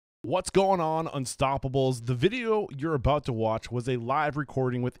What's going on, Unstoppables? The video you're about to watch was a live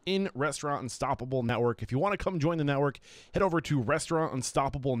recording within Restaurant Unstoppable Network. If you want to come join the network, head over to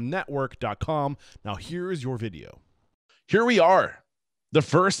restaurantunstoppablenetwork.com. Now here's your video. Here we are, the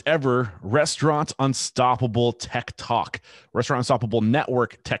first ever Restaurant Unstoppable Tech Talk, Restaurant Unstoppable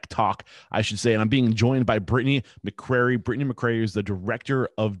Network Tech Talk, I should say. And I'm being joined by Brittany McCrary. Brittany McCrary is the Director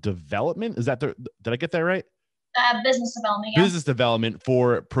of Development. Is that did I get that right? Business development. Yeah. Business development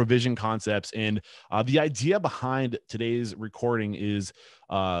for Provision Concepts. And the idea behind today's recording is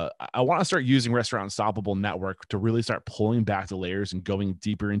I want to start using Restaurant Unstoppable Network to really start pulling back the layers and going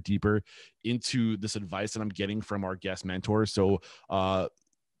deeper and deeper into this advice that I'm getting from our guest mentors. So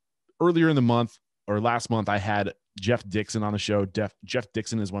earlier in the month or last month, I had Jeff Dixon on the show. Jeff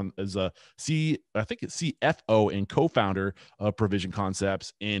Dixon is a CFO and co-founder of Provision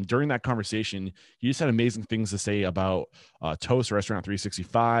Concepts. And during that conversation, he just had amazing things to say about Toast, Restaurant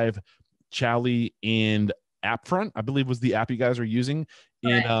 365, Chowly, and AppFront, I believe was the app you guys are using.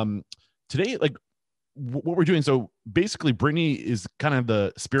 Right. And today, like what we're doing. So basically, Brittany is kind of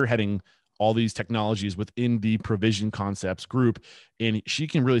the spearheading all these technologies within the Provision Concepts group, and she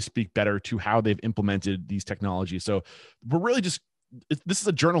can really speak better to how they've implemented these technologies. So we're really just, this is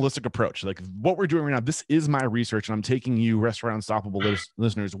a journalistic approach. Like what we're doing right now, this is my research, and I'm taking you Restaurant Unstoppable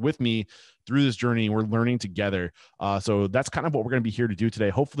listeners with me through this journey. We're learning together. So that's kind of what we're going to be here to do today.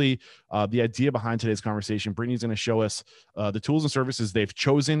 Hopefully the idea behind today's conversation, Brittany's going to show us the tools and services they've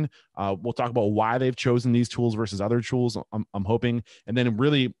chosen. We'll talk about why they've chosen these tools versus other tools, I'm hoping. And then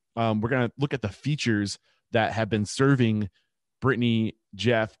really, we're going to look at the features that have been serving Brittany,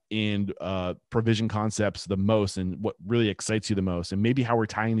 Jeff, and Provision Concepts the most, and what really excites you the most, and maybe how we're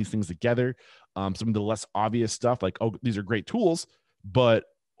tying these things together. Some of the less obvious stuff, like, oh, these are great tools, but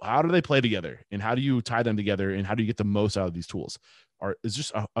how do they play together, and how do you tie them together, and how do you get the most out of these tools? Is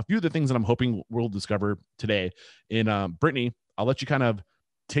just a few of the things that I'm hoping we'll discover today. And Brittany, I'll let you kind of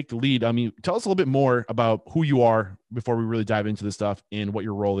take the lead. I mean, tell us a little bit more about who you are before we really dive into this stuff and what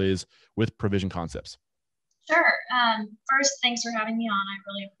your role is with Provision Concepts. Sure. First, thanks for having me on. I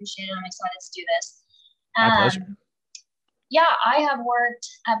really appreciate it. I'm excited to do this. My pleasure. Yeah, I have worked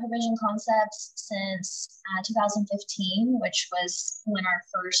at Provision Concepts since 2015, which was when our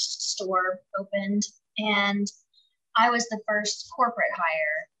first store opened. And I was the first corporate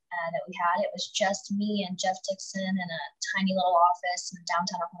hire that we had. It was just me and Jeff Dixon in a tiny little office in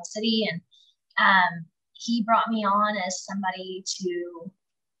downtown Oklahoma City. And he brought me on as somebody to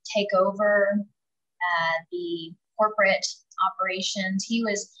take over the corporate operations. He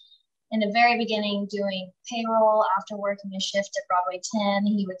was in the very beginning doing payroll after working a shift at Broadway 10.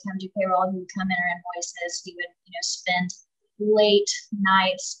 He would come do payroll. He would come enter invoices. He would, spend late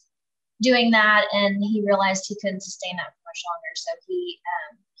nights doing that. And he realized he couldn't sustain that for much longer. So he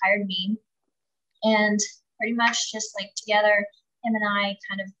hired me, and pretty much just like together, him and I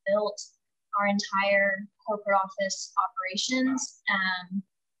kind of built our entire corporate office operations.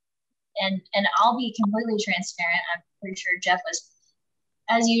 And I'll be completely transparent. I'm pretty sure Jeff was,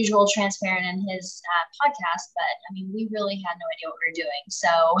 as usual, transparent in his podcast, but I mean, we really had no idea what we were doing. So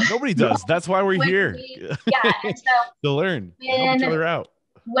nobody does. That's why we're here. Yeah. And so to learn, help each other out.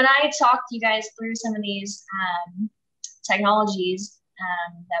 When I talked you guys through some of these technologies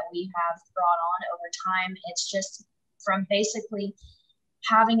that we have brought on over time, it's just from basically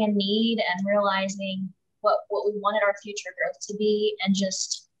having a need and realizing what we wanted our future growth to be, and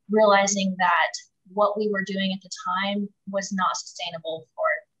just realizing that what we were doing at the time was not sustainable for,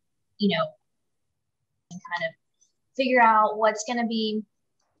 and kind of figure out what's going to be,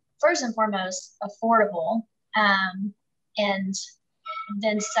 first and foremost, affordable. And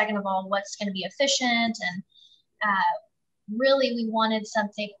then second of all, what's going to be efficient. And really, we wanted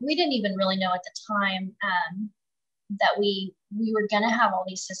something, we didn't even really know at the time that we were going to have all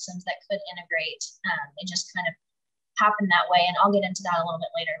these systems that could integrate. It just kind of happened that way. And I'll get into that a little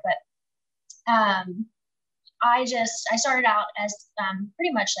bit later. But I started out as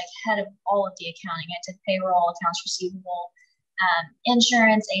pretty much like head of all of the accounting. I did payroll, accounts receivable,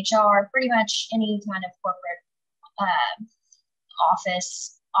 insurance, HR, pretty much any kind of corporate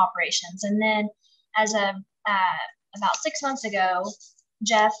office operations. And then as about 6 months ago,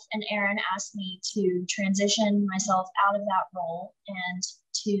 Jeff and Aaron asked me to transition myself out of that role and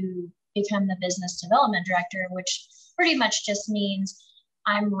to become the business development director, which pretty much just means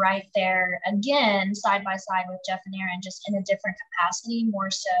I'm right there again, side by side with Jeff and Aaron, just in a different capacity,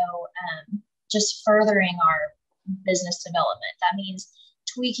 more so just furthering our business development. That means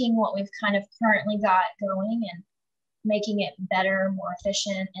tweaking what we've kind of currently got going and making it better, more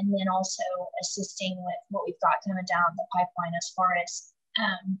efficient, and then also assisting with what we've got coming down the pipeline as far as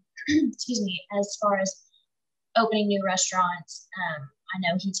excuse me, as far as opening new restaurants. I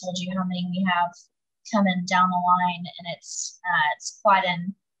know he told you how many we have coming down the line, and it's quite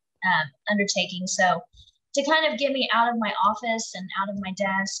an undertaking. So to kind of get me out of my office and out of my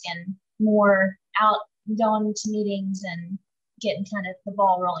desk and more out going to meetings and getting kind of the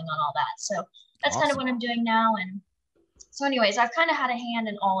ball rolling on all that. So that's Awesome. kind of what I'm doing now. And so anyways, I've kind of had a hand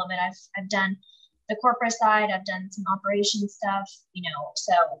in all of it. I've done the corporate side, I've done some operation stuff,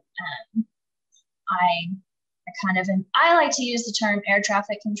 so I like to use the term air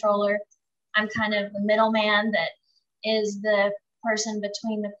traffic controller. I'm kind of the middleman that is the person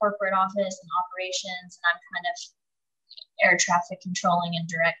between the corporate office and operations, and I'm kind of air traffic controlling and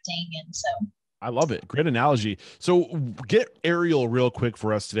directing. And so I love it. Great analogy. So get aerial real quick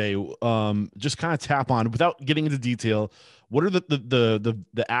for us today. Just kind of tap on, without getting into detail, what are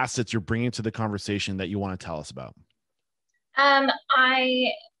the assets you're bringing to the conversation that you want to tell us about?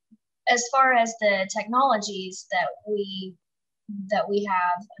 As far as the technologies that we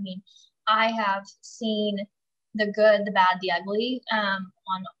have, I mean, I have seen the good, the bad, the ugly on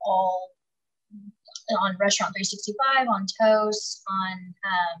Restaurant 365, on Toast, on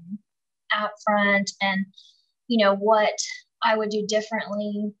App Front, and what I would do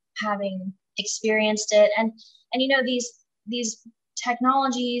differently having experienced it. And these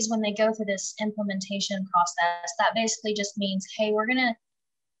technologies, when they go through this implementation process, that basically just means, hey, we're gonna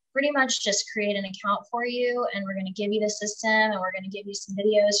pretty much just create an account for you, and we're going to give you the system, and we're going to give you some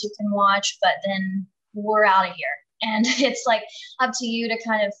videos you can watch, but then we're out of here. And it's like up to you to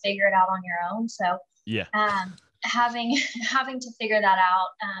kind of figure it out on your own. So yeah, having to figure that out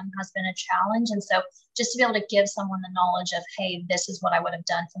has been a challenge. And so just to be able to give someone the knowledge of, hey, this is what I would have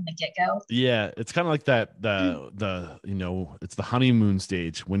done from the get-go. Yeah, it's kind of like that it's the honeymoon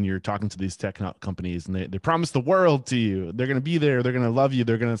stage when you're talking to these tech companies, and they promise the world to you. They're going to be there, they're going to love you,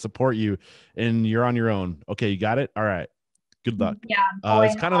 they're going to support you, and you're on your own. Okay, you got it. All right, good luck. Yeah, boy,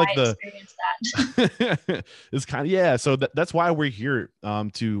 it's kind of like experienced that. It's kind of, yeah. So that's why we're here,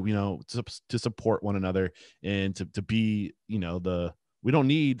 to support one another, and to be, we don't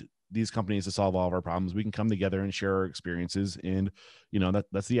need these companies to solve all of our problems. We can come together and share our experiences, and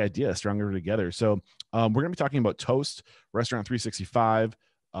that's the idea, stronger together. So we're going to be talking about Toast, Restaurant 365,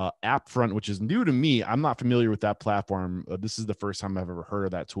 App Front, which is new to me. I'm not familiar with that platform. This is the first time I've ever heard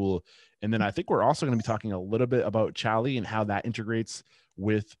of that tool. And then I think we're also going to be talking a little bit about Chowly and how that integrates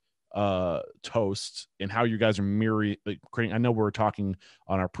with Toast, and how you guys are creating. I know we're talking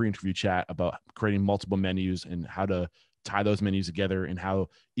on our pre-interview chat about creating multiple menus and how to tie those menus together, and how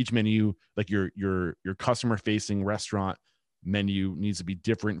each menu, like your customer facing restaurant menu, needs to be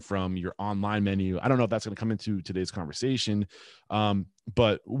different from your online menu. I don't know if that's going to come into today's conversation,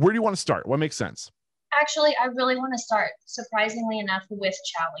 but where do you want to start? What makes sense? Actually, I really want to start, surprisingly enough, with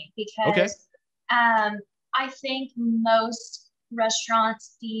Chowly, because I think most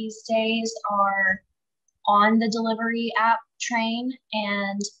restaurants these days are on the delivery app train,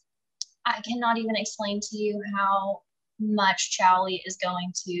 and I cannot even explain to you how much Chowly is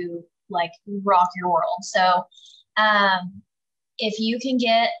going to rock your world. So if you can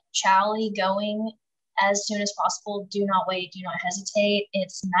get Chowly going as soon as possible, do not wait, do not hesitate.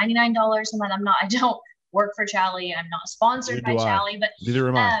 It's $99 a month. I don't work for Chowly. I'm not sponsored by Chowly, but neither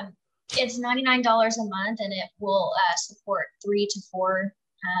am I. It's $99 a month, and it will support 3 to 4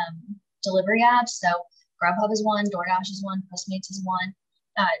 delivery apps. So Grubhub is one, DoorDash is one, Postmates is one.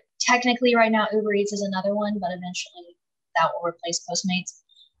 Technically right now Uber Eats is another one, but eventually that will replace Postmates.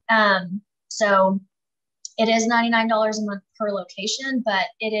 So it is $99 a month per location, but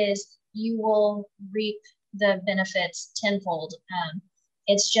you will reap the benefits tenfold.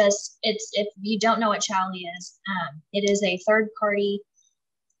 If you don't know what Chowly is, it is a third party,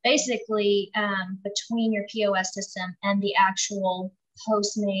 basically between your POS system and the actual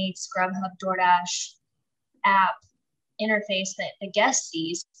Postmates, Grubhub, DoorDash app interface that the guest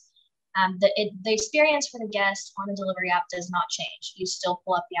sees. The experience for the guest on a delivery app does not change. You still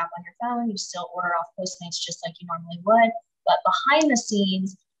pull up the app on your phone, you still order off Postmates just like you normally would, but behind the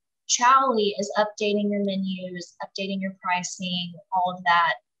scenes, Chowly is updating your menus, updating your pricing, all of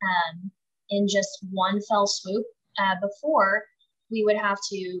that in just one fell swoop. Before, we would have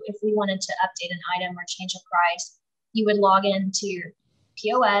to, if we wanted to update an item or change a price, you would log into your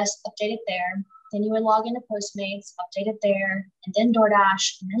POS, update it there. Then you would log into Postmates, update it there, and then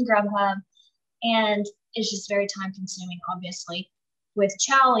DoorDash, and then Grubhub. And it's just very time consuming, obviously. With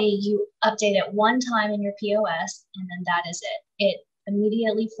Chowly, you update it one time in your POS, and then that is it. It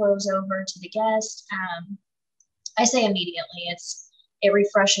immediately flows over to the guest. I say immediately, it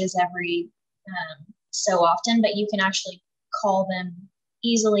refreshes every so often, but you can actually call them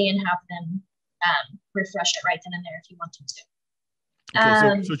easily and have them refresh it right then and there if you want them to.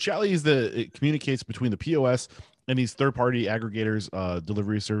 Okay, so Chowly is it communicates between the POS and these third-party aggregators,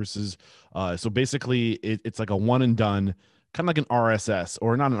 delivery services. So basically, it's like a one and done, kind of like an RSS,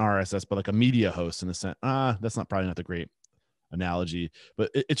 or not an RSS, but like a media host in a sense. That's probably not the great analogy, but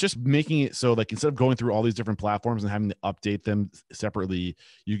it's just making it so like instead of going through all these different platforms and having to update them separately,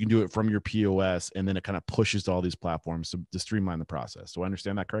 you can do it from your POS, and then it kind of pushes to all these platforms to streamline the process. Do I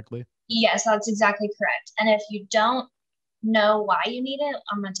understand that correctly? Yes, that's exactly correct. And if you don't know why you need it,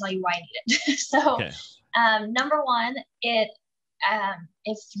 I'm going to tell you why you need it. So, okay. Number one,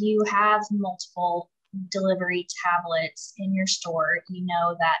 if you have multiple delivery tablets in your store, you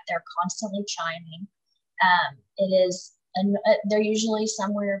know that they're constantly chiming. They're usually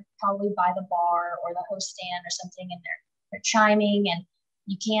somewhere probably by the bar or the host stand or something, and they're chiming, and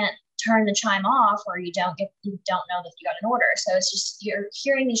you can't turn the chime off, or you don't know that you got an order. So it's just, you're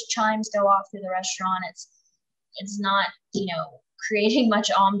hearing these chimes go off through the restaurant. It's not, creating much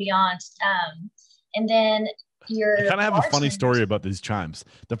ambiance. And then I kind of have a funny story about these chimes.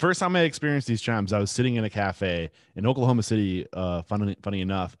 The first time I experienced these chimes, I was sitting in a cafe in Oklahoma City. Funny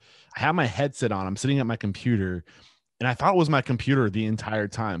enough, I had my headset on. I'm sitting at my computer, and I thought it was my computer the entire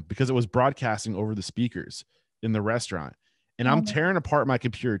time because it was broadcasting over the speakers in the restaurant. And I'm tearing apart my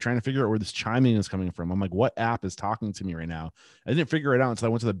computer trying to figure out where this chiming is coming from. I'm like, what app is talking to me right now? I didn't figure it out until I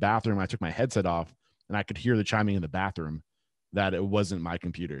went to the bathroom. I took my headset off, and I could hear the chiming in the bathroom, that it wasn't my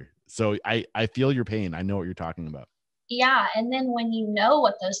computer. So I feel your pain. I know what you're talking about. Yeah. And then when you know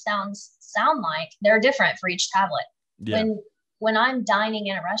what those sounds sound like, they're different for each tablet. Yeah. When I'm dining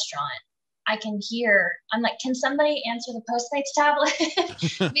in a restaurant, I can hear, I'm like, can somebody answer the Postmates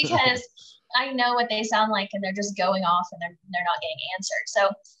tablet? Because I know what they sound like, and they're just going off, and they're not getting answered. So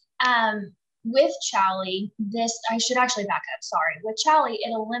with Chowly, I should actually back up. Sorry. With Chowly,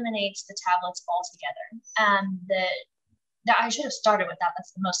 it eliminates the tablets altogether. I should have started with that.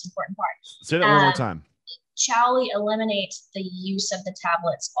 That's the most important part. Say that one more time. Chowly eliminates the use of the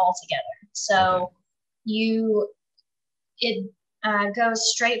tablets altogether. So it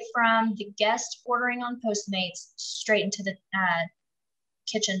goes straight from the guest ordering on Postmates straight into the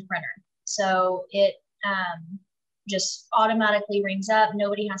kitchen printer. So it just automatically rings up.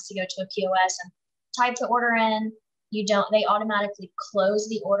 Nobody has to go to a POS and type the order in. They automatically close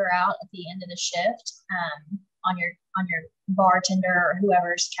the order out at the end of the shift on your bartender or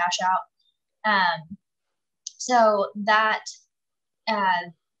whoever's cash out. So that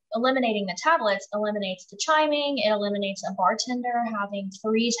eliminating the tablets eliminates the chiming. It eliminates a bartender having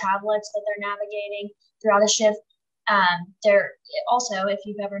 3 tablets that they're navigating throughout a shift. Also, if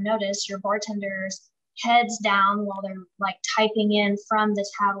you've ever noticed, your bartender's heads down while they're like typing in from the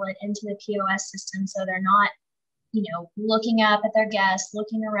tablet into the POS system. So they're not, looking up at their guests,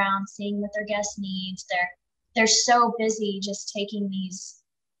 looking around, seeing what their guest needs. They're so busy just taking these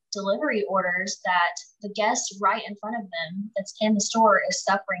delivery orders that the guest right in front of them that's in the store is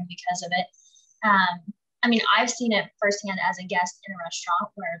suffering because of it. I've seen it firsthand as a guest in a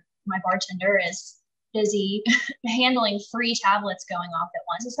restaurant where my bartender is busy handling 3 tablets going off at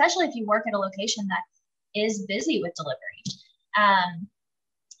once, especially if you work at a location that is busy with delivery.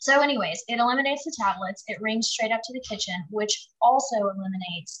 So anyways, it eliminates the tablets. It rings straight up to the kitchen, which also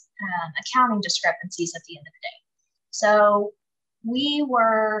eliminates accounting discrepancies at the end of the day. So we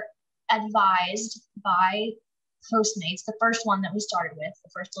were advised by Postmates, the first one that we started with,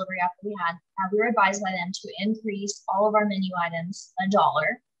 the first delivery app that we had, we were advised by them to increase all of our menu items $1,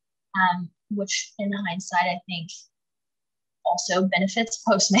 which in hindsight, I think also benefits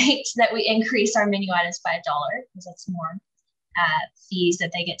Postmates that we increase our menu items by $1 because that's more fees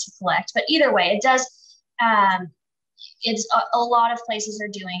that they get to collect. But either way, it does. It's a lot of places are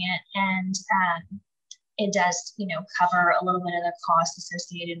doing it, and it does, cover a little bit of the cost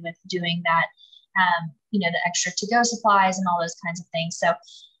associated with doing that. The extra to-go supplies and all those kinds of things. So,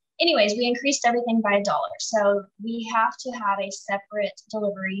 anyways, we increased everything by $1. So we have to have a separate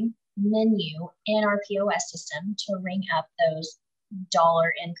delivery menu in our POS system to ring up those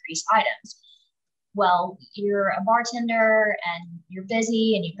dollar increase items. Well, you're a bartender and you're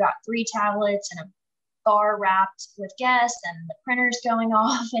busy and you've got 3 tablets and a bar wrapped with guests and the printer's going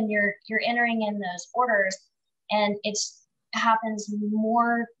off and you're entering in those orders, and it happens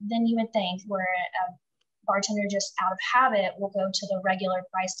more than you would think, where a bartender just out of habit will go to the regular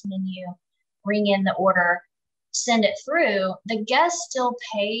priced menu, ring in the order, send it through. The guest still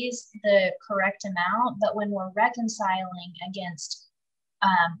pays the correct amount, but when we're reconciling against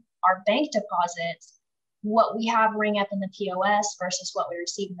our bank deposits, what we have ring up in the POS versus what we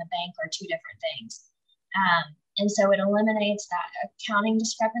receive in the bank are 2 different things. And so it eliminates that accounting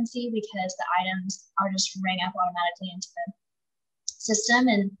discrepancy because the items are just rang up automatically into the system,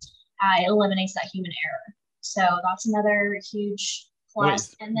 and it eliminates that human error. So that's another huge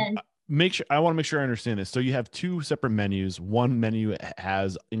plus. Wait, and then I want to make sure I understand this. So you have two separate menus. One menu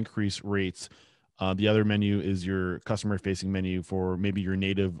has increased rates. The other menu is your customer facing menu for maybe your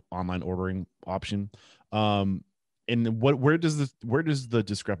native online ordering option. And where does the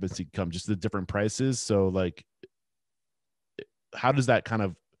discrepancy come? Just the different prices. So like, how does that kind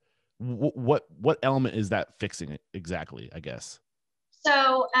of, what element is that fixing it exactly, I guess?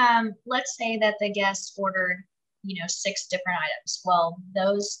 So let's say that the guest ordered, 6 different items. Well,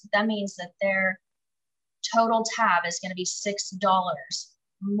 that means that their total tab is going to be $6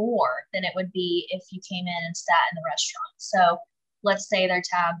 more than it would be if you came in and sat in the restaurant. So let's say their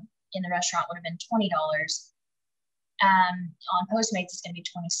tab in the restaurant would have been $20. On Postmates, it's going to be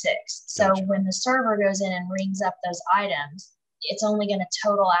 26. So Gotcha. when the server goes in and rings up those items, it's only going to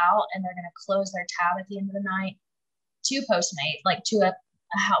total out, and they're going to close their tab at the end of the night to Postmate, like to a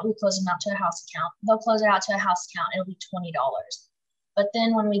we close them out to a house account. They'll close it out to a house account. It'll be $20. But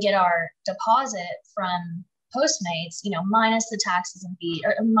then when we get our deposit from Postmates, minus the taxes and fees,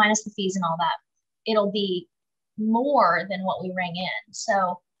 or minus the fees and all that, it'll be more than what we ring in.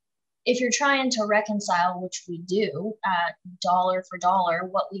 So if you're trying to reconcile, which we do, dollar for dollar,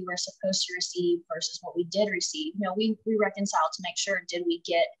 what we were supposed to receive versus what we did receive, we reconcile to make sure, did we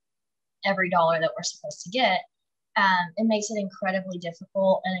get every dollar that we're supposed to get? It makes it incredibly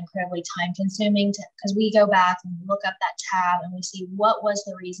difficult and incredibly time consuming because we go back and look up that tab and we see what was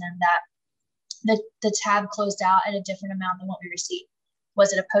the reason that the tab closed out at a different amount than what we received.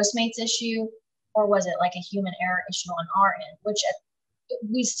 Was it a Postmates issue, or was it like a human error issue on our end? Which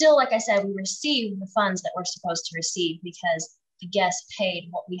we still, like I said, we received the funds that we're supposed to receive because the guest paid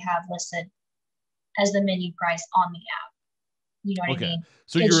what we have listed as the menu price on the app. You know what I mean?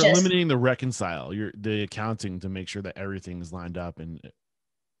 So you're eliminating the reconcile, the accounting to make sure that everything is lined up, and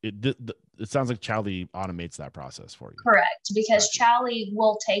it sounds like Chowly automates that process for you. Correct, because Chowly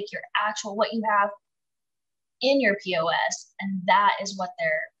will take your actual, what you have in your POS, and that is what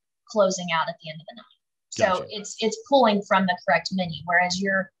they're closing out at the end of the night. Gotcha. So it's pulling from the correct menu, whereas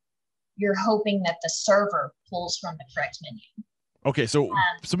you're hoping that the server pulls from the correct menu. Okay, so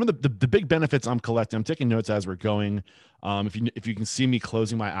some of the big benefits I'm collecting, I'm taking notes as we're going. If you can see me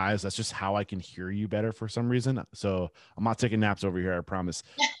closing my eyes, that's just how I can hear you better for some reason. So I'm not taking naps over here, I promise.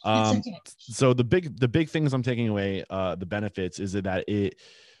 Okay. So the big things I'm taking away, the benefits, is that it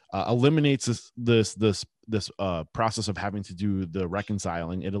eliminates this process of having to do the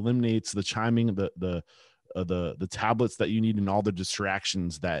reconciling. It eliminates the chiming, the tablets that you need, and all the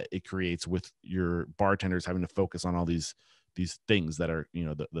distractions that it creates with your bartenders having to focus on all these things that are,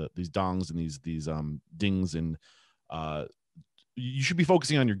 these dongs and these dings, and you should be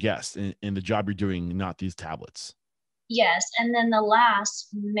focusing on your guests and the job you're doing, not these tablets. Yes. And then the last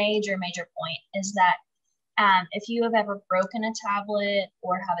major point is that if you have ever broken a tablet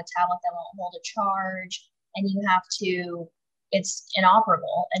or have a tablet that won't hold a charge, and it's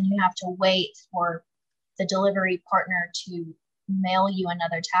inoperable, and you have to wait for the delivery partner to mail you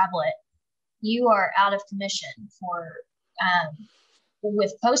another tablet, you are out of commission for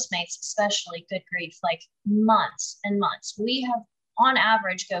with Postmates, especially, good grief, like months and months. We have on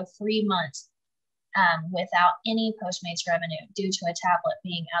average go 3 months without any Postmates revenue due to a tablet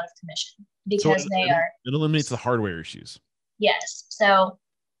being out of commission because it eliminates the hardware issues. Yes. So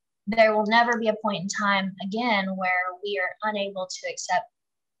there will never be a point in time again where we are unable to accept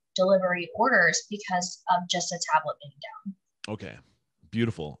delivery orders because of just a tablet being down. Okay.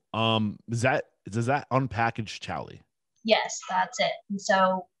 Beautiful. Does that unpackage Chowly? Yes, that's it. And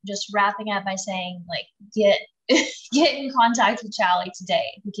so just wrapping up by saying, like, get in contact with Chowly today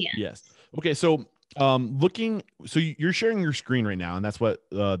if you can. Yes. Okay. So so you're sharing your screen right now, and that's what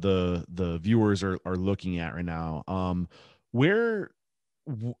the viewers are looking at right now.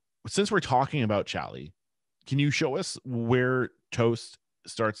 Since we're talking about Chowly, can you show us where Toast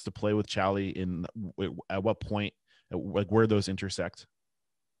starts to play with Chowly, at what point, like where those intersect?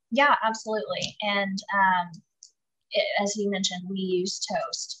 Yeah, absolutely. And as you mentioned, we use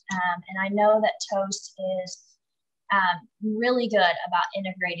Toast. And I know that Toast is really good about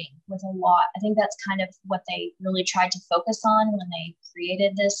integrating with a lot. I think that's kind of what they really tried to focus on when they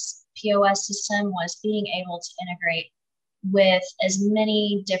created this POS system, was being able to integrate with as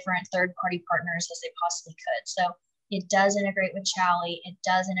many different third-party partners as they possibly could. So it does integrate with Chowly. It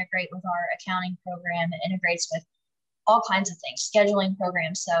does integrate with our accounting program. It integrates with all kinds of things, scheduling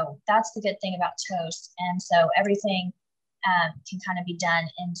programs. So that's the good thing about Toast. And so everything can kind of be done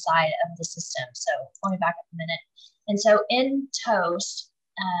inside of the system. So let me back up a minute. And so in Toast,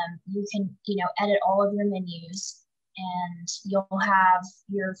 you can, edit all of your menus, and you'll have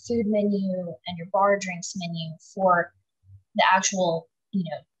your food menu and your bar drinks menu for the actual,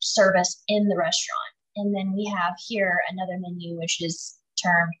 service in the restaurant. And then we have here another menu, which is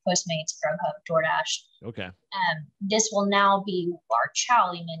termed Postmates, Grubhub, DoorDash. Okay. This will now be our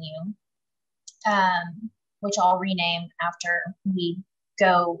Chowly menu, which I'll rename after we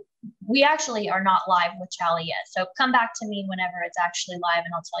go. We actually are not live with Chowly yet. So come back to me whenever it's actually live,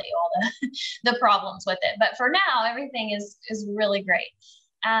 and I'll tell you all the problems with it. But for now, everything is really great.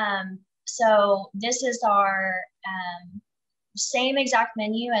 So this is our same exact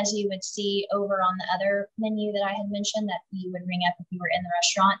menu as you would see over on the other menu that I had mentioned that you would ring up if you were in the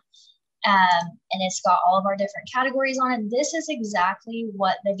restaurant. And it's got all of our different categories on it. This is exactly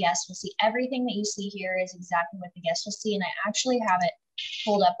what the guests will see. Everything that you see here is exactly what the guests will see. And I actually have it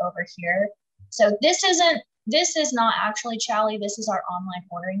pulled up over here. So this is not actually Chowly. This is our online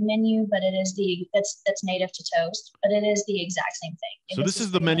ordering menu, but it is that's native to Toast, but it is the exact same thing. So this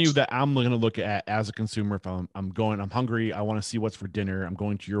is the menu that I'm going to look at as a consumer. If I'm hungry, I want to see what's for dinner. I'm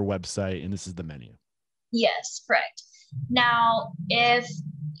going to your website, and this is the menu. Yes, correct. Now, if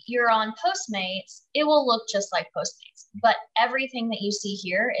you're on Postmates, it will look just like Postmates, but everything that you see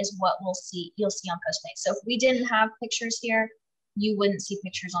here is what you'll see on Postmates. So if we didn't have pictures here, you wouldn't see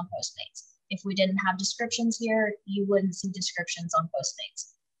pictures on Postmates. If we didn't have descriptions here, you wouldn't see descriptions on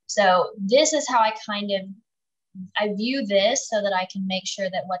Postmates. So this is how I view this, so that I can make sure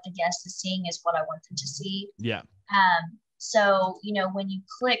that what the guest is seeing is what I want them to see. Yeah. So, when you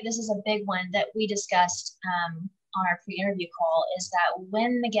click, this is a big one that we discussed on our pre-interview call, is that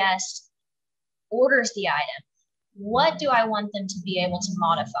when the guest orders the item, what do I want them to be able to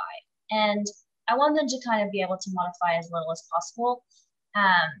modify? And I want them to kind of be able to modify as little as possible.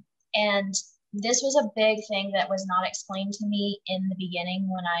 And this was a big thing that was not explained to me in the beginning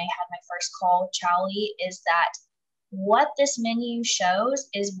when I had my first call with Chowly, is that what this menu shows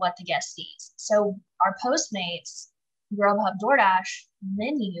is what the guest sees. So our Postmates, Grubhub, DoorDash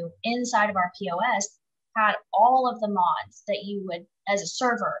menu inside of our POS had all of the mods that you would, as a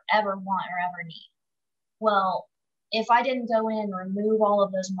server, ever want or ever need. Well, if I didn't go in and remove all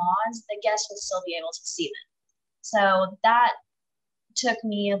of those mods, the guests would still be able to see them. So that took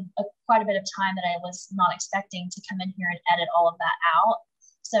me quite a bit of time that I was not expecting to come in here and edit all of that out.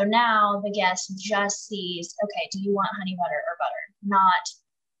 So now the guest just sees, okay, do you want honey butter or butter? Not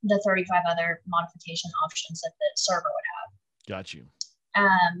the 35 other modification options that the server would have. Got you.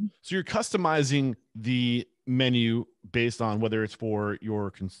 So you're customizing the menu based on whether it's for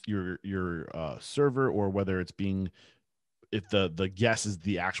your server, or whether it's if the guest is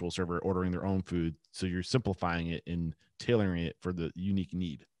the actual server ordering their own food. So you're simplifying it and tailoring it for the unique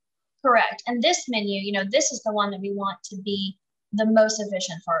need. Correct. And this menu, this is the one that we want to be the most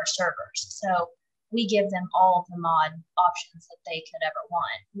efficient for our servers. So we give them all of the mod options that they could ever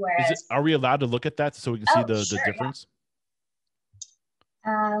want. Whereas, are we allowed to look at that so we can see the difference?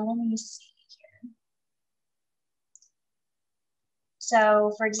 Yeah. Let me see here.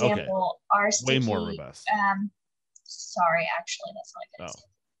 So, for example, our sticky, way more robust. Sorry, actually, that's not a good example.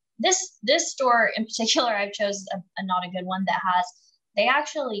 This store in particular, I've chose a not a good one that they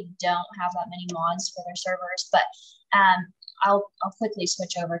actually don't have that many mods for their servers, but I'll quickly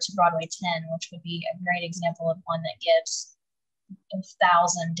switch over to Broadway 10, which would be a great example of one that gives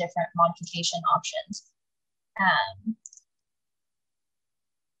 1,000 different modification options.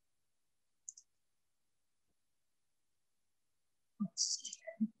 Let's see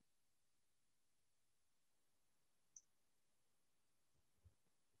here.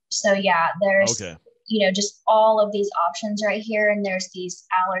 So yeah, there's just all of these options right here, and there's these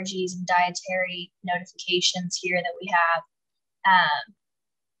allergies and dietary notifications here that we have.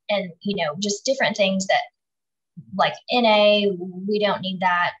 And just different things that, like NA, we don't need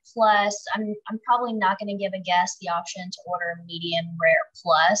that. Plus, I'm probably not going to give a guest the option to order medium rare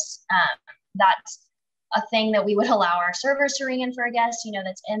plus. That's a thing that we would allow our servers to ring in for a guest,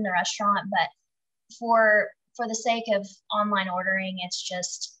 that's in the restaurant. But for the sake of online ordering, it's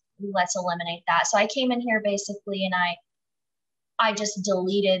just, let's eliminate that. So I came in here basically, and I just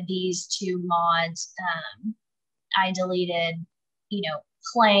deleted these two mods. I deleted,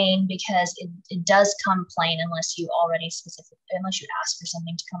 plain, because it does come plain unless you ask for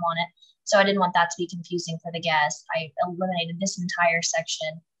something to come on it. So I didn't want that to be confusing for the guests. I eliminated this entire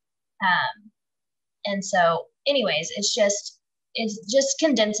section. And so anyways, it's just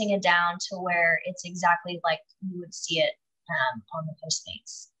condensing it down to where it's exactly like you would see it on the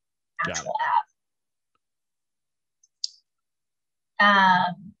Postmates actual app.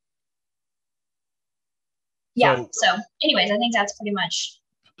 Um, yeah. So, So anyways, I think that's pretty much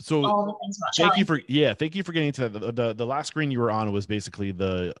so all the things about thank you Chowly. for thank you for getting to that. The last screen you were on was basically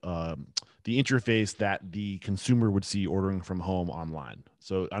the interface that the consumer would see ordering from home online.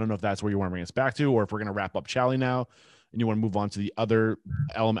 So I don't know if that's where you want to bring us back to, or if we're going to wrap up Chowly now and you want to move on to the other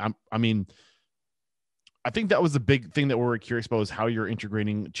element. I mean, I think that was the big thing that we were curious about, is how you're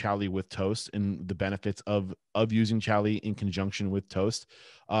integrating Chowly with Toast and the benefits of using Chowly in conjunction with Toast.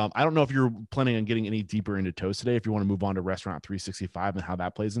 I don't know if you're planning on getting any deeper into Toast today, if you want to move on to Restaurant 365 and how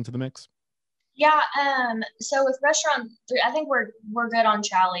that plays into the mix. Yeah. So with Restaurant 3, I think we're good on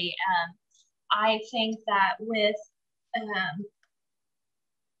Chowly. I think that with um,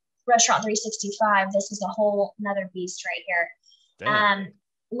 Restaurant 365, this is a whole another beast right here. Damn.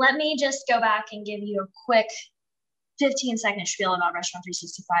 Let me just go back and give you a quick 15-second spiel about Restaurant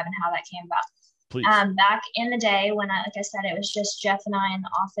 365 and how that came about. Please. Back in the day when like I said, it was just Jeff and I in the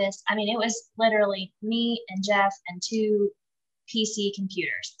office. I mean, it was literally me and Jeff and two PC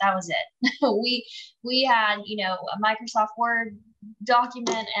computers. That was it. we had, a Microsoft Word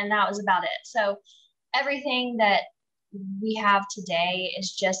document, and that was about it. So everything that we have today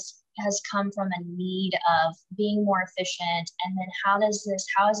has come from a need of being more efficient. And then how is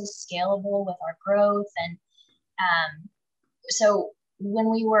this scalable with our growth? And so when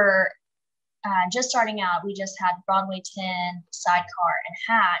we were just starting out, we just had Broadway 10, Sidecar, and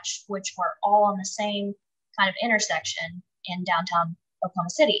Hatch, which were all on the same kind of intersection in downtown Oklahoma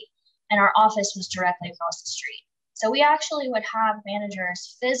City. And our office was directly across the street. So we actually would have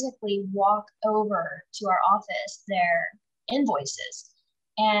managers physically walk over to our office their invoices.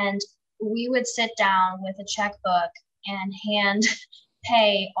 And we would sit down with a checkbook and hand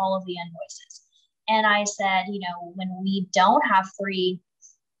pay all of the invoices. And I said, when we don't have 3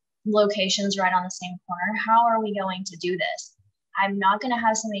 locations right on the same corner, how are we going to do this? I'm not going to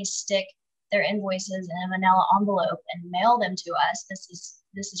have somebody stick their invoices in a manila envelope and mail them to us. This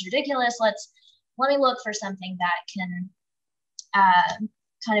is ridiculous. Let me look for something that can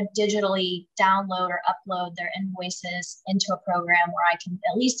kind of digitally download or upload their invoices into a program where I can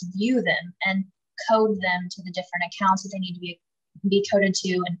at least view them and code them to the different accounts that they need to be coded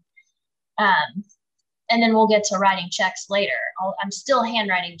to. And then we'll get to writing checks later. I'm still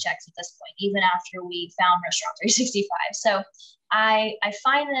handwriting checks at this point, even after we found Restaurant 365. So I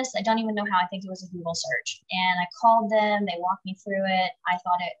find this, I don't even know how, I think it was a Google search. And I called them, they walked me through it. I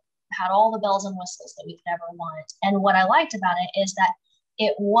thought it had all the bells and whistles that we could ever want. And what I liked about it is that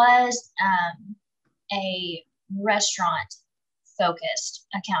it was a restaurant focused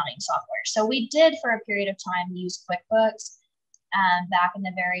accounting software. So we did for a period of time use QuickBooks back in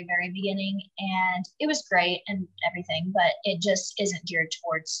the very, very beginning. And it was great and everything, but it just isn't geared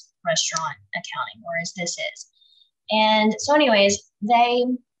towards restaurant accounting, whereas this is. And so anyways, they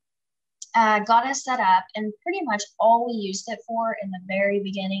got us set up, and pretty much all we used it for in the very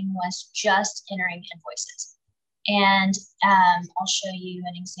beginning was just entering invoices. And I'll show you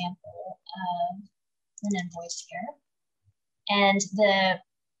an example of an invoice here. And the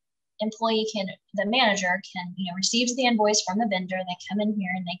manager can, receives the invoice from the vendor. They come in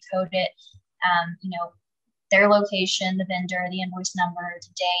here and they code it, their location, the vendor, the invoice number,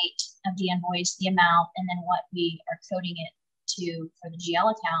 the date of the invoice, the amount, and then what we are coding it to for the GL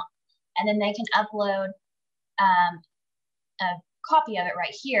account. And then they can upload a copy of it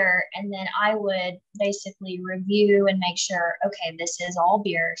right here. And then I would basically review and make sure, okay, this is all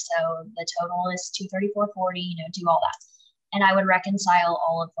beer. So the total is $234.40, do all that. And I would reconcile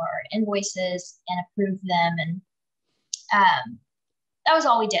all of our invoices and approve them. And that was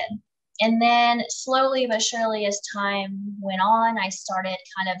all we did. And then slowly but surely, as time went on, I started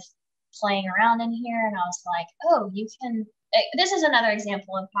kind of playing around in here. And I was like, oh, you can, this is another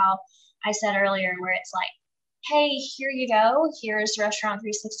example of how I said earlier, where it's like, hey, here you go. Here's Restaurant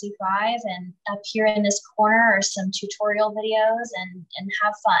 365. And up here in this corner are some tutorial videos and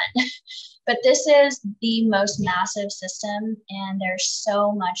have fun. But this is the most massive system, and there's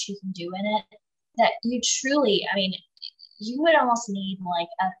so much you can do in it that you truly, you would almost need like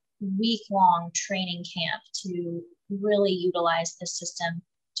a week-long training camp to really utilize this system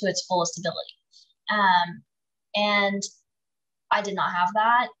to its fullest ability. And I did not have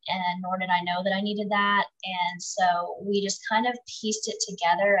that, and nor did I know that I needed that. And so we just kind of pieced it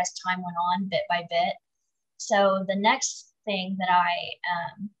together as time went on, bit by bit. So the next thing that I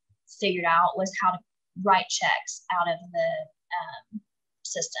figured out was how to write checks out of the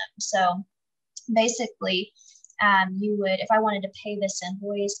system. So basically, you would, if I wanted to pay this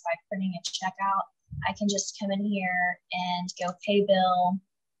invoice by printing a check out, I can just come in here and go pay bill,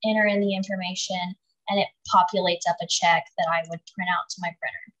 enter in the information, and it populates up a check that I would print out to my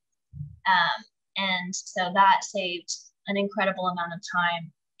printer. And so that saved an incredible amount of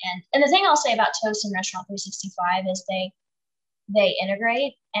time. And the thing I'll say about Toast and Restaurant 365 is they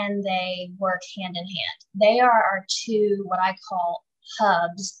integrate and they work hand in hand. They are our two, what I call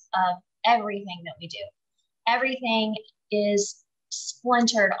hubs of everything that we do. Everything is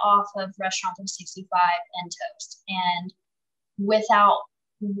splintered off of Restaurant 365 and Toast. And without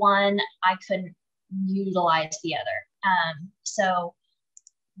one, I couldn't utilize the other. So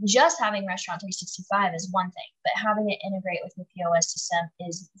just having Restaurant 365 is one thing, but having it integrate with your POS system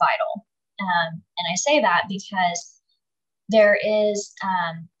is vital. And I say that because there's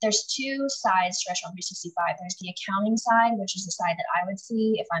two sides to Restaurant 365. There's the accounting side, which is the side that I would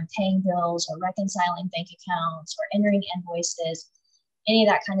see if I'm paying bills or reconciling bank accounts or entering invoices, any of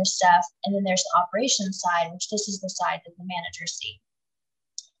that kind of stuff. And then there's the operations side, which this is the side that the managers see.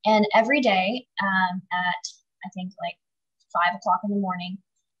 And every day at, I think, like 5 o'clock in the morning,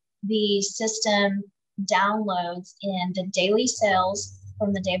 the system downloads in the daily sales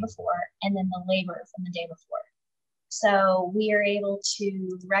from the day before and then the labor from the day before. So we are able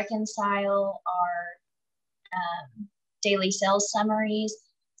to reconcile our daily sales summaries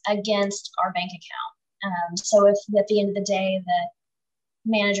against our bank account. So if at the end of the day, the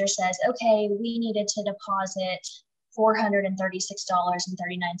manager says, okay, we needed to deposit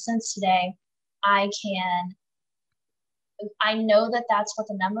 $436.39 today, I know that that's what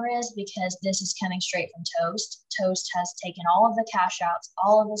the number is because this is coming straight from Toast. Toast has taken all of the cash outs,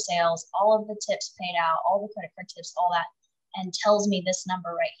 all of the sales, all of the tips paid out, all the credit card tips, all that, and tells me this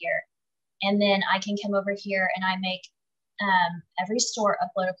number right here. And then I can come over here and I make every store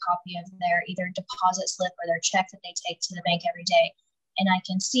upload a copy of their either deposit slip or their check that they take to the bank every day. And I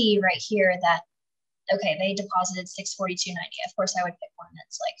can see right here that, okay, they deposited $642.90. Of course, I would pick one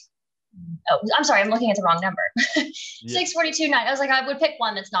that's like, oh, I'm sorry, I'm looking at the wrong number. Yeah. $642.90. I was like, I would pick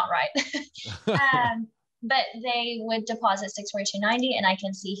one that's not right. But they would deposit $642.90, and I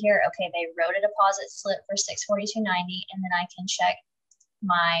can see here, okay, they wrote a deposit slip for $642.90, and then I can check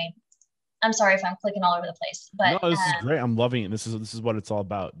I'm sorry if I'm clicking all over the place, but no, this is great. I'm loving it. This is what it's all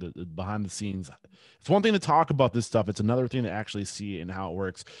about. The behind the scenes. It's one thing to talk about this stuff. It's another thing to actually see and how it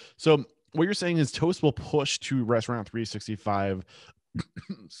works. So what you're saying is Toast will push to Restaurant 365.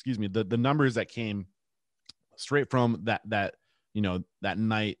 Excuse me, the numbers that came straight from that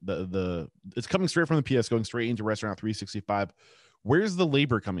night, it's coming straight from the PS, going straight into Restaurant 365. Where's the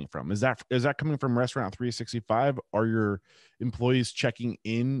labor coming from? Is that coming from Restaurant 365? Are your employees checking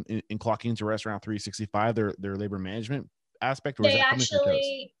in and clocking into Restaurant 365 their labor management aspect, or is that coming from Toast?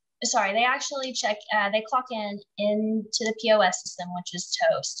 They actually check, they clock into the POS system, which is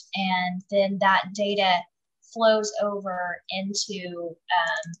Toast, and then that data flows over into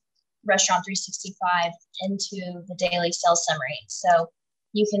Restaurant 365 into the daily sales summary. So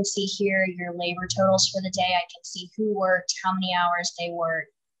you can see here your labor totals for the day. I can see who worked, how many hours they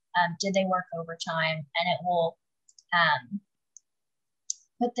worked, did they work overtime, and it will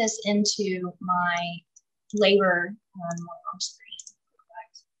put this into my labor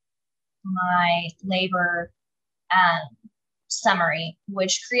summary,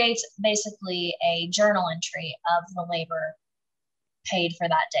 which creates basically a journal entry of the labor paid for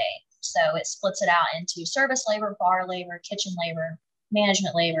that day. So it splits it out into service labor, bar labor, kitchen labor,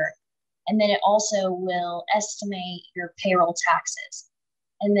 management labor, and then it also will estimate your payroll taxes.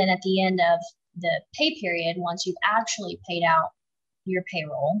 And then at the end of the pay period, once you've actually paid out your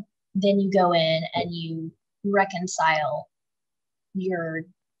payroll, then you go in and you reconcile your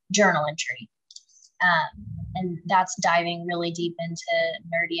journal entry. And that's diving really deep into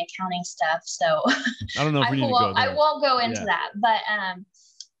nerdy accounting stuff. So I don't know if we need to go there. I won't go into that, but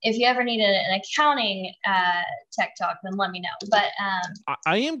if you ever need an accounting tech talk, then let me know. But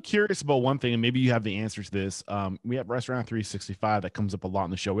I am curious about one thing, and maybe you have the answer to this. We have Restaurant 365 that comes up a lot on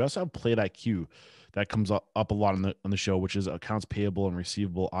the show. We also have Plate IQ that comes up a lot on the show, which is accounts payable and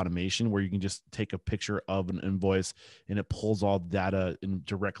receivable automation, where you can just take a picture of an invoice and it pulls all the data and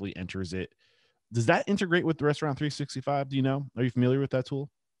directly enters it. Does that integrate with the Restaurant 365? Do you know? Are you familiar with that tool?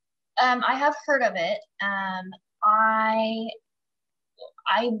 I have heard of it. I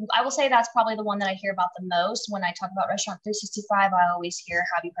will say that's probably the one that I hear about the most. When I talk about Restaurant 365, I always hear,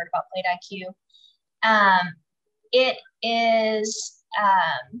 have you heard about Plate IQ? It is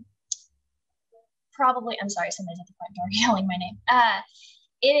probably, I'm sorry, somebody's at the front door yelling my name.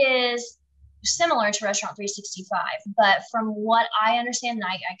 It is similar to Restaurant 365, but from what I understand, and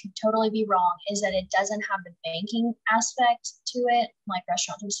I could totally be wrong, is that it doesn't have the banking aspect to it like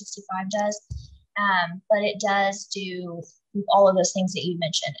Restaurant 365 does, but it does do all of those things that you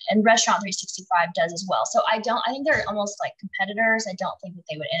mentioned. And Restaurant 365 does as well. So I think they're almost like competitors. I don't think that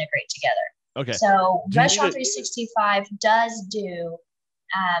they would integrate together. Okay. So Restaurant 365 does do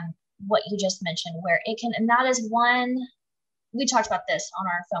what you just mentioned, where it can, and that is one, we talked about this on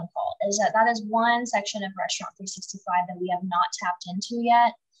our phone call, is that is one section of Restaurant 365 that we have not tapped into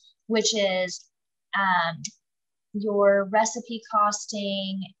yet, which is your recipe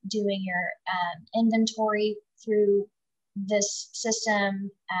costing, doing your inventory through this system.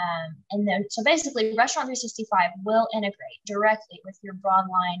 And then, so basically Restaurant 365 will integrate directly with your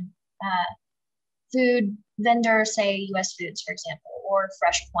broadline food vendor, say US Foods, for example, or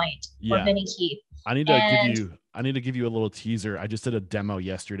Fresh Point, or Benny Keith. I need to give you a little teaser. I just did a demo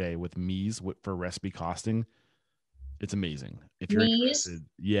yesterday with Mies for recipe costing. It's amazing. If you're interested,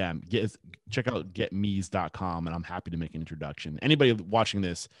 check out getmies.com, and I'm happy to make an introduction. Anybody watching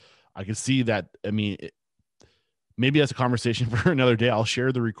this, I can see that. I mean, maybe that's a conversation for another day. I'll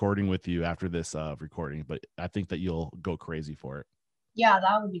share the recording with you after this recording, but I think that you'll go crazy for it. Yeah,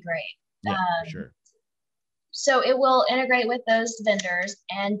 that would be great. Yeah, for sure. So it will integrate with those vendors,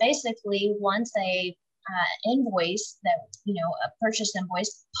 and basically once a invoice that, a purchase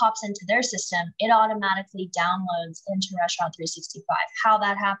invoice pops into their system, it automatically downloads into Restaurant 365. How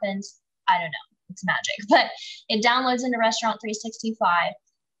that happens, I don't know. It's magic, but it downloads into Restaurant 365,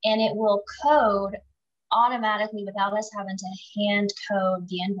 and it will code automatically without us having to hand code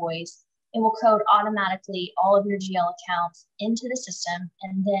the invoice. It will code automatically all of your GL accounts into the system,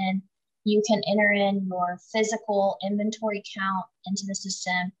 and then you can enter in your physical inventory count into the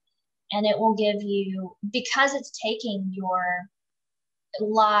system, and it will give you, because it's taking your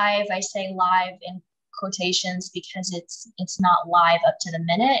live, I say live in quotations because it's not live up to the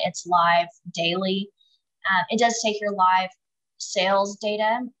minute, it's live daily. It does take your live sales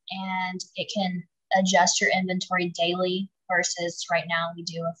data, and it can adjust your inventory daily versus right now we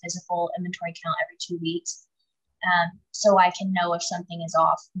do a physical inventory count every 2 weeks. So I can know if something is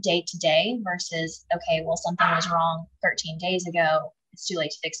off day to day versus, okay, well, something was wrong 13 days ago. It's too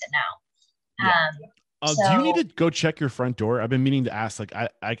late to fix it now. Yeah. Do you need to go check your front door? I've been meaning to ask, like,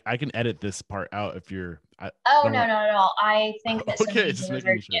 I can edit this part out if you're. No, not at all. I think that somebody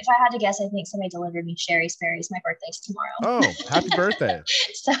delivered. Sure. If I had to guess, I think somebody delivered me Sherry Sperry's. My birthday's tomorrow. Oh, happy birthday.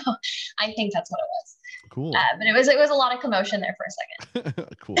 So I think that's what it was. Cool. But it was a lot of commotion there for a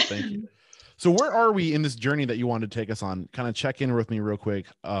second. Cool. Thank you. So where are we in this journey that you want to take us on? Kind of check in with me real quick.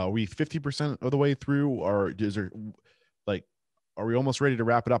 Are we 50% of the way through, or is there, like, are we almost ready to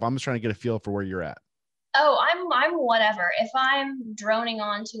wrap it up? I'm just trying to get a feel for where you're at. Oh, I'm whatever. If I'm droning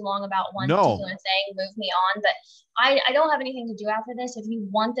on too long about one particular thing, move me on. But I don't have anything to do after this. If you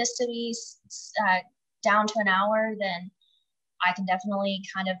want this to be down to an hour, then I can definitely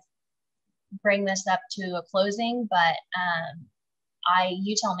kind of bring this up to a closing. But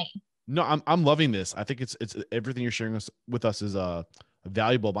you tell me. No, I'm loving this. I think it's everything you're sharing with us is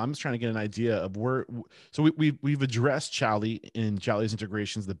valuable, but I'm just trying to get an idea of where. So we've addressed Chowly and Chowly's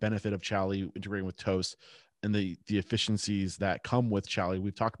integrations, the benefit of Chowly integrating with Toast, and the efficiencies that come with Chowly.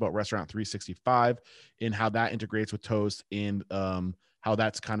 We've talked about Restaurant 365 and how that integrates with Toast, and how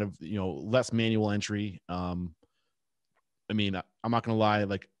that's kind of less manual entry. I mean, I'm not gonna lie,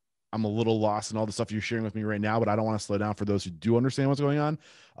 like, I'm a little lost in all the stuff you're sharing with me right now, but I don't want to slow down for those who do understand what's going on.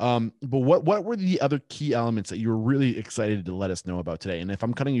 But what were the other key elements that you were really excited to let us know about today? And if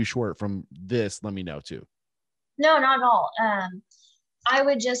I'm cutting you short from this, let me know too. No, not at all. I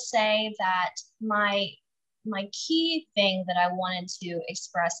would just say that my key thing that I wanted to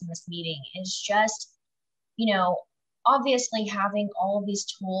express in this meeting is just, obviously having all of these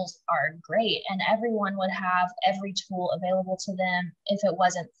tools are great, and everyone would have every tool available to them if it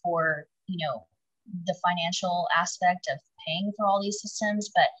wasn't for, the financial aspect of paying for all these systems.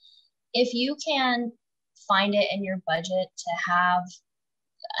 But if you can find it in your budget to have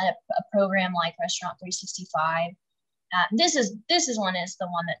a program like Restaurant 365, this is the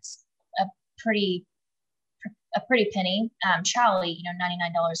one that's a pretty penny. Chowly,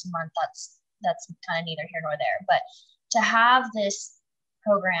 $99 a month, that's kind of neither here nor there. But to have this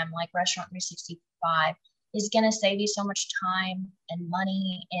program like Restaurant 365 is going to save you so much time and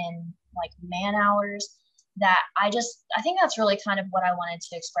money in like man hours, that I think that's really kind of what I wanted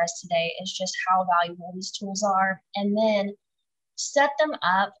to express today, is just how valuable these tools are, and then set them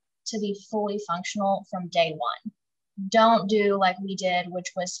up to be fully functional from day one. Don't do like we did,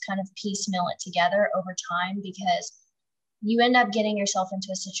 which was kind of piecemeal it together over time, because you end up getting yourself into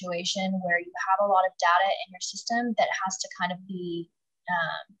a situation where you have a lot of data in your system that has to kind of be,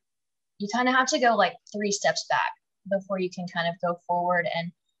 you kind of have to go like 3 steps back before you can kind of go forward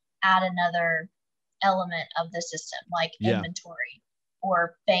and add another element of the system, like Yeah. inventory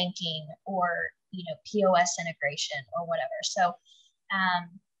or banking or, POS integration or whatever. So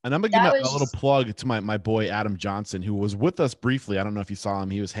And I'm gonna give that a was little just plug to my boy Adam Johnson, who was with us briefly. I don't know if you saw him;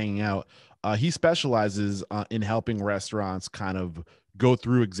 he was hanging out. He specializes in helping restaurants kind of go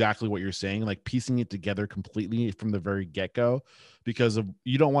through exactly what you're saying, like piecing it together completely from the very get go, because of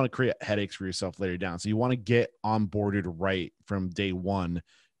you don't want to create headaches for yourself later down. So you want to get onboarded right from day one,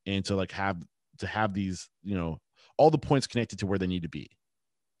 and to like have these, all the points connected to where they need to be.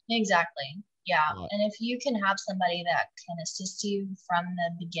 exactly. Yeah. Uh, And if you can have somebody that can assist you from the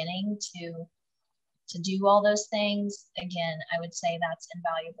beginning to do all those things, again, I would say that's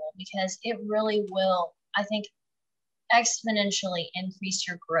invaluable because it really will, I think, exponentially increase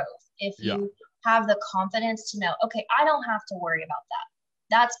your growth if yeah. you have the confidence to know, okay, I don't have to worry about that.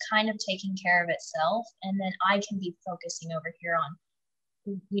 That's kind of taking care of itself. And then I can be focusing over here on,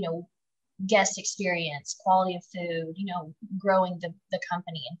 guest experience, quality of food, growing the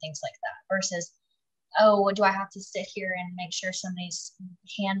company and things like that versus, oh, do I have to sit here and make sure somebody's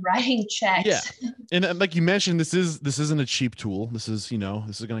handwriting Yeah. checks? And like you mentioned, this isn't a cheap tool. This is going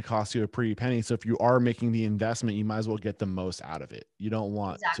to cost you a pretty penny. So if you are making the investment, you might as well get the most out of it. You don't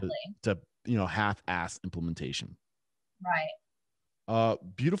want Exactly. to half-ass implementation. Right.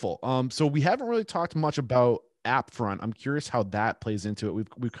 Beautiful. So we haven't really talked much about app front. I'm curious how that plays into it.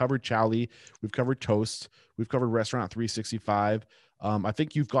 We've covered Chowly, we've covered Toast, we've covered Restaurant 365. I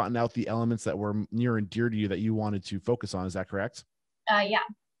think you've gotten out the elements that were near and dear to you that you wanted to focus on. Is that correct? Yeah.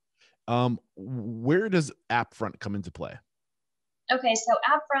 Where does AppFront come into play? Okay, so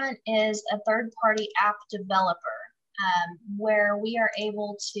AppFront is a third-party app developer where we are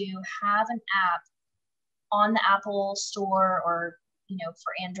able to have an app on the Apple Store or,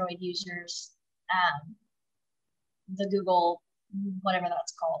 for Android users, the Google, whatever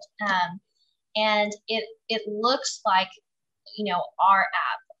that's called. And it looks like, our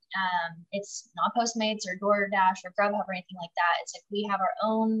app. It's not Postmates or DoorDash or Grubhub or anything like that. It's like we have our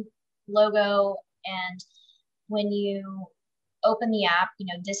own logo, and when you open the app,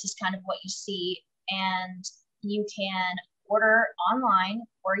 this is kind of what you see, and you can order online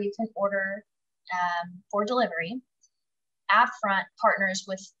or you can order for delivery. AppFront partners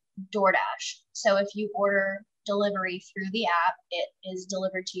with DoorDash. So if you order delivery through the app, it is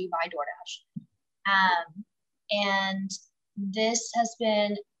delivered to you by DoorDash. And this has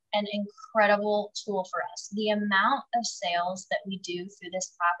been an incredible tool for us. The amount of sales that we do through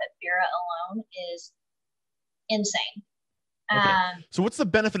this app at Vera alone is insane. Okay. So what's the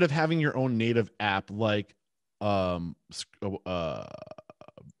benefit of having your own native app like AppFront?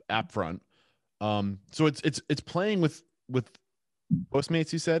 So it's playing with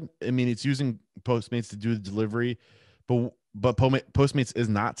Postmates, you said? I mean, it's using Postmates to do the delivery, but Postmates is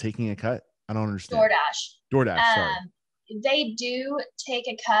not taking a cut. I don't understand. DoorDash, sorry. They do take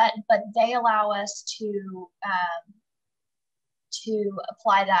a cut, but they allow us to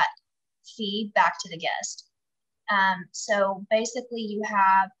apply that fee back to the guest. So basically, you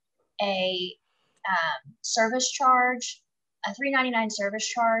have a service charge, a $3.99 service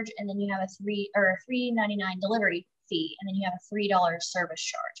charge, and then you have a $3.99 delivery fee, and then you have a $3 service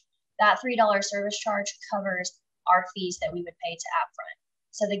charge. That $3 service charge covers our fees that we would pay to AppFront.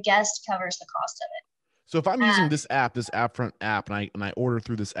 So the guest covers the cost of it. So if I'm using this AppFront app, and I order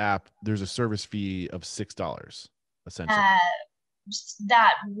through this app, there's a service fee of $6, essentially.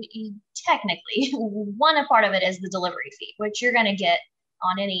 That technically one part of it is the delivery fee, which you're going to get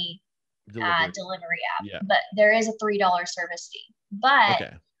on any delivery app. Yeah. But there is a $3 service fee.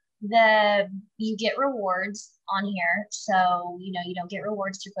 But you get rewards on here, so you don't get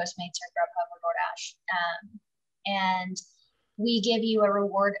rewards through Postmates or Grubhub or DoorDash. And we give you a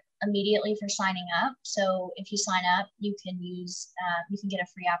reward immediately for signing up. So if you sign up, you can get a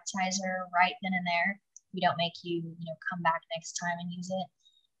free appetizer right then and there. We don't make you, come back next time and use it.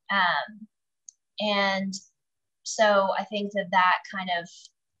 And so I think that kind of,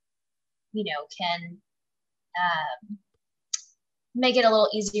 can make it a little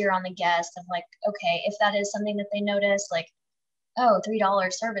easier on the guest of like, okay, if that is something that they notice, like, oh,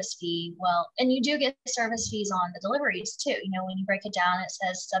 $3 service fee. Well, and you do get service fees on the deliveries too. When you break it down, it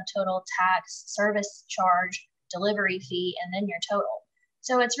says subtotal, tax, service charge, delivery fee, and then your total.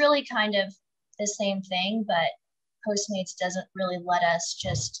 So it's really kind of the same thing, but Postmates doesn't really let us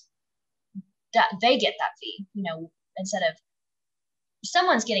they get that fee, instead of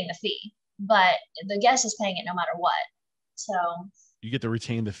someone's getting the fee, but the guest is paying it no matter what. So you get to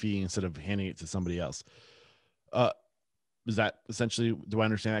retain the fee instead of handing it to somebody else. Is that essentially, do I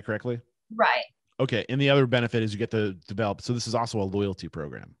understand that correctly? Right. Okay. And the other benefit is you get to develop. So this is also a loyalty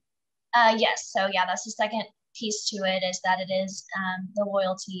program. Yes. So yeah, that's the second piece to it, is that it is the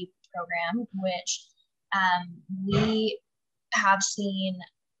loyalty program, which we have seen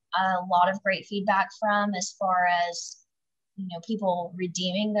a lot of great feedback from, as far as, you know, people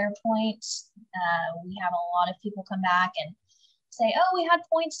redeeming their points. We have a lot of people come back and say, oh, we had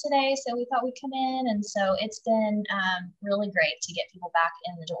points today, so we thought we'd come in. And so it's been really great to get people back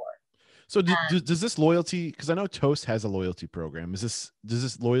in the door. So does this loyalty, because I know Toast has a loyalty program, does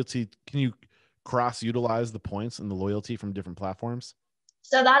this loyalty, can you cross utilize the points and the loyalty from different platforms?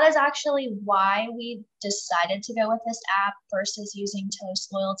 So that is actually why we decided to go with this app versus using Toast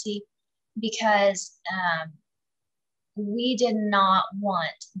Loyalty, because we did not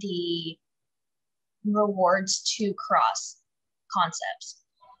want the rewards to cross concepts.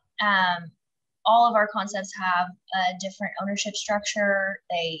 All of our concepts have a different ownership structure.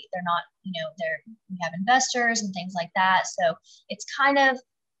 They're not, you know, we have investors and things like that. So it's kind of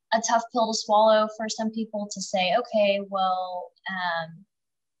a tough pill to swallow for some people to say, okay, well,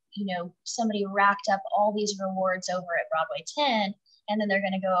 you know, somebody racked up all these rewards over at Broadway 10, and then they're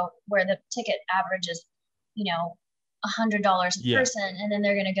going to go where the ticket average is, you know, $100 a person, and then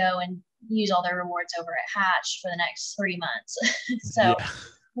they're going to go and use all their rewards over at Hatch for the next 3 months. So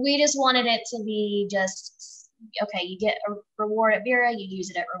we just wanted it to be just, okay, you get a reward at Vera, you use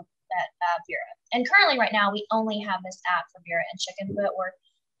it at Vera. And currently right now, we only have this app for Vera and Chicken, but we're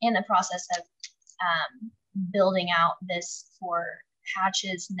in the process of building out this for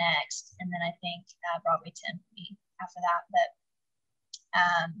Hatches next. And then I think Broadway 10 will be after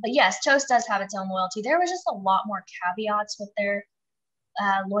that. But yes, Toast does have its own loyalty. There was just a lot more caveats with their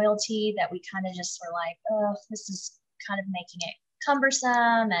loyalty that we kind of just were like, oh, this is kind of making it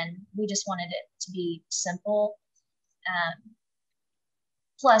cumbersome, and we just wanted it to be simple.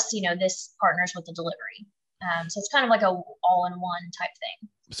 Plus, you know, this partners with the delivery. So it's kind of like a all-in-one type thing.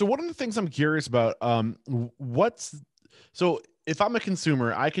 So one of the things I'm curious about, so if I'm a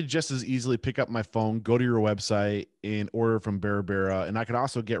consumer, I could just as easily pick up my phone, go to your website and order from Bera, and I could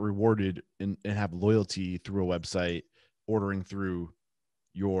also get rewarded and have loyalty through a website, ordering through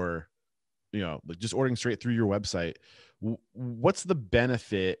your, you know, like just ordering straight through your website. What's the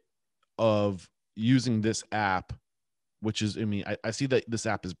benefit of using this app? Which is, I mean, I see that this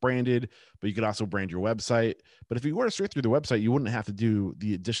app is branded, but you could also brand your website. But if you order straight through the website, you wouldn't have to do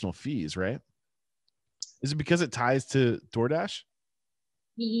the additional fees, right? Is it because it ties to DoorDash?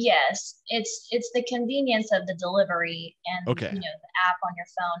 Yes, it's the convenience of the delivery and you know, the app on your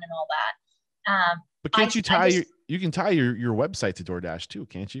phone and all that. But can't you tie you can tie your website to DoorDash too,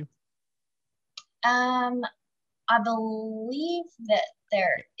 can't you? I believe that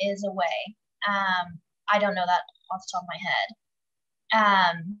there is a way. I don't know that off the top of my head.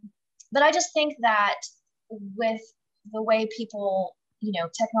 But I just think that with the way people, you know,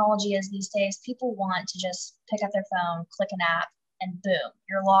 technology is these days, people want to just pick up their phone, click an app, and boom,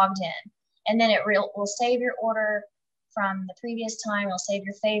 you're logged in. And then it will save your order from the previous time. It'll save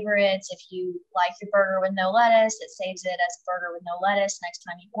your favorites. If you like your burger with no lettuce, it saves it as a burger with no lettuce next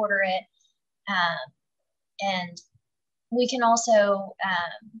time you order it. And we can also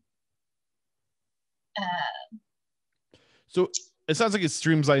so it sounds like it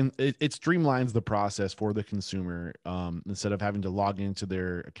streamlines the process for the consumer, instead of having to log into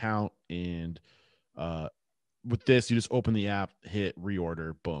their account. And with this, you just open the app, hit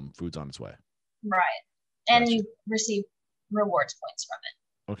reorder, boom, food's on its way. Right. And you receive rewards points from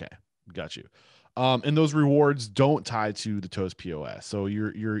it. Okay, got you. And those rewards don't tie to the Toast POS. So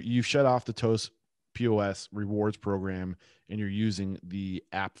you shut off the Toast POS rewards program, and you're using the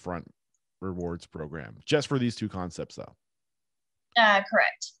app front rewards program just for these two concepts, though.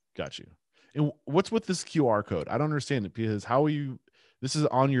 Correct. Got you. And what's with this QR code? I don't understand it, because how are you? This is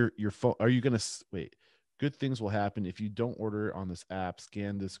on your phone. Are you gonna wait? Good things will happen if you don't order on this app.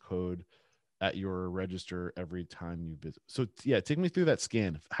 Scan this code at your register every time you visit. So yeah, take me through that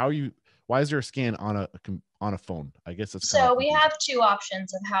scan. Why is there a scan on a phone? I guess that's so we have two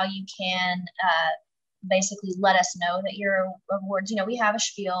options of how you can basically let us know that your rewards, you know, we have a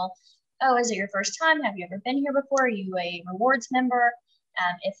spiel. Oh, is it your first time? Have you ever been here before? Are you a rewards member?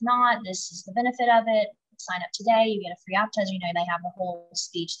 If not, this is the benefit of it. Sign up today. You get a free appetizer. You know, they have the whole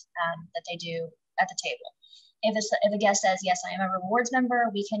speech that they do at the table. If a guest says, yes, I am a rewards member,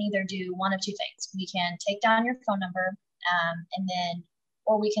 we can either do one of two things. We can take down your phone number,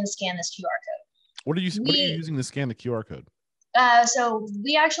 or we can scan this QR code. What are you using to scan the QR code? So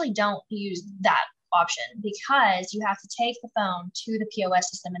we actually don't use that option, because you have to take the phone to the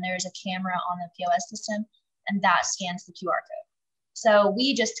POS system, and there's a camera on the POS system, and that scans the QR code. So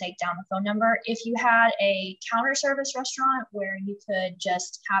we just take down the phone number. If you had a counter service restaurant where you could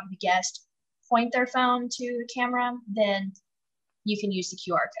just have the guest point their phone to the camera, then you can use the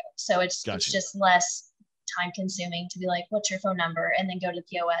QR code. So it's just less time consuming to be like, what's your phone number? And then go to the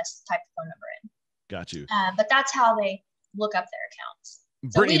POS, type the phone number in. Got you. But that's how they look up their accounts. So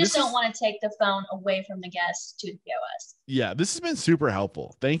Brittany, we just don't want to take the phone away from the guests to the POS. Yeah, this has been super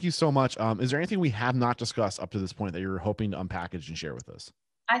helpful. Thank you so much. Is there anything we have not discussed up to this point that you're hoping to unpackage and share with us?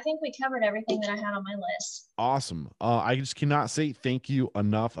 I think we covered everything that I had on my list. Awesome. I just cannot say thank you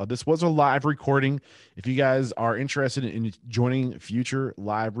enough. This was a live recording. If you guys are interested in joining future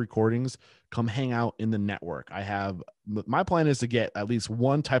live recordings, come hang out in the network. My plan is to get at least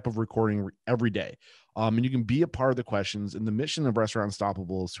one type of recording every day. And you can be a part of the questions. And the mission of Restaurant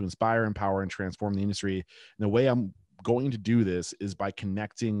Unstoppable is to inspire, empower, and transform the industry. And the way I'm going to do this is by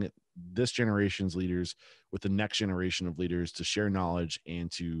connecting this generation's leaders with the next generation of leaders to share knowledge and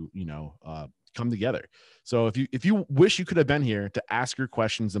to, come together. So if you wish you could have been here to ask your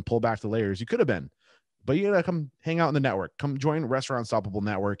questions and pull back the layers, you could have been, but you gotta come hang out in the network. Come join Restaurant Unstoppable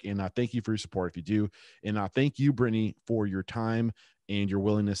Network. And thank you for your support if you do. And thank you, Brittany, for your time and your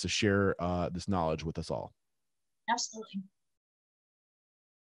willingness to share this knowledge with us all. Absolutely.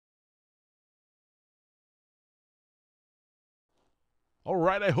 All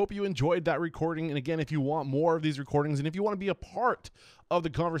right, I hope you enjoyed that recording. And again, if you want more of these recordings and if you want to be a part of the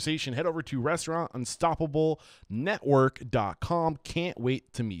conversation, head over to restaurantunstoppablenetwork.com. Can't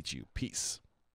wait to meet you. Peace.